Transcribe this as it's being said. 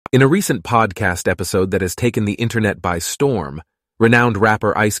In a recent podcast episode that has taken the internet by storm, renowned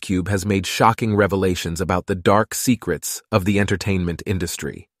rapper Ice Cube has made shocking revelations about the dark secrets of the entertainment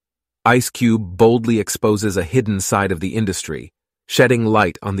industry. Ice Cube boldly exposes a hidden side of the industry, shedding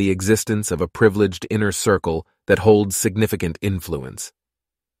light on the existence of a privileged inner circle that holds significant influence.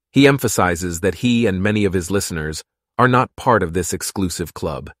 He emphasizes that he and many of his listeners are not part of this exclusive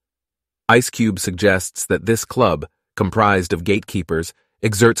club. Ice Cube suggests that this club, comprised of gatekeepers,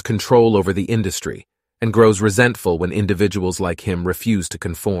 exerts control over the industry and grows resentful when individuals like him refuse to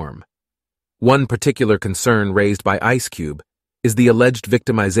conform. One particular concern raised by Ice Cube is the alleged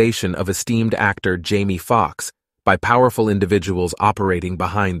victimization of esteemed actor Jamie Foxx by powerful individuals operating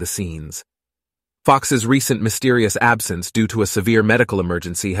behind the scenes. Foxx's recent mysterious absence due to a severe medical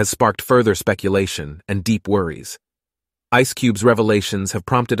emergency has sparked further speculation and deep worries. Ice Cube's revelations have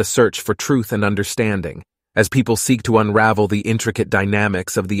prompted a search for truth and understanding, as people seek to unravel the intricate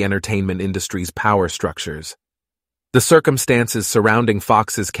dynamics of the entertainment industry's power structures. The circumstances surrounding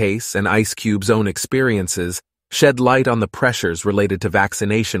Foxx's case and Ice Cube's own experiences shed light on the pressures related to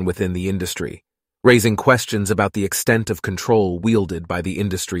vaccination within the industry, raising questions about the extent of control wielded by the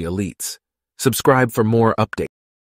industry elites. Subscribe for more updates.